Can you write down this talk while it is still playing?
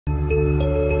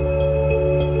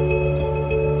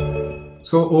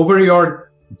So over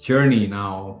your journey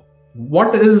now,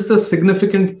 what is the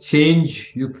significant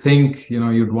change you think,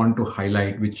 you'd want to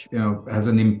highlight, which, has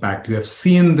an impact? You have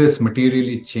seen this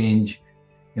materially change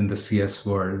in the CS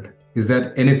world. Is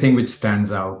there anything which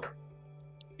stands out?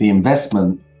 The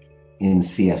investment in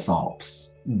CS Ops,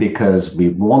 because we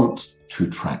want to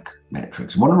track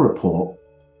metrics. We want to report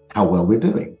how well we're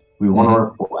doing. We want to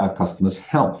report our customers'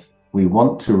 health. We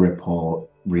want to report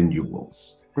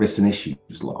renewals, risks and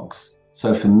issues logs.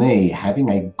 So for me, having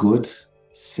a good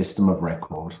system of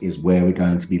record is where we're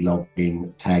going to be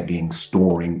logging, tagging,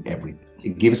 storing everything.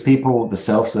 It gives people the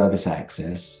self-service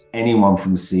access. Anyone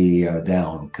from CEO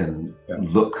down can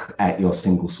look at your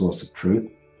single source of truth,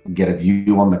 get a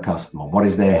view on the customer. What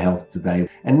is their health today?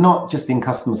 And not just in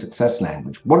customer success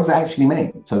language. What does it actually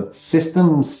mean? So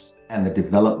systems and the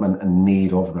development and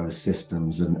need of those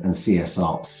systems and CS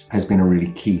Ops has been a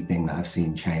really key thing that I've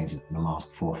seen change in the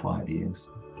last 4 or 5 years.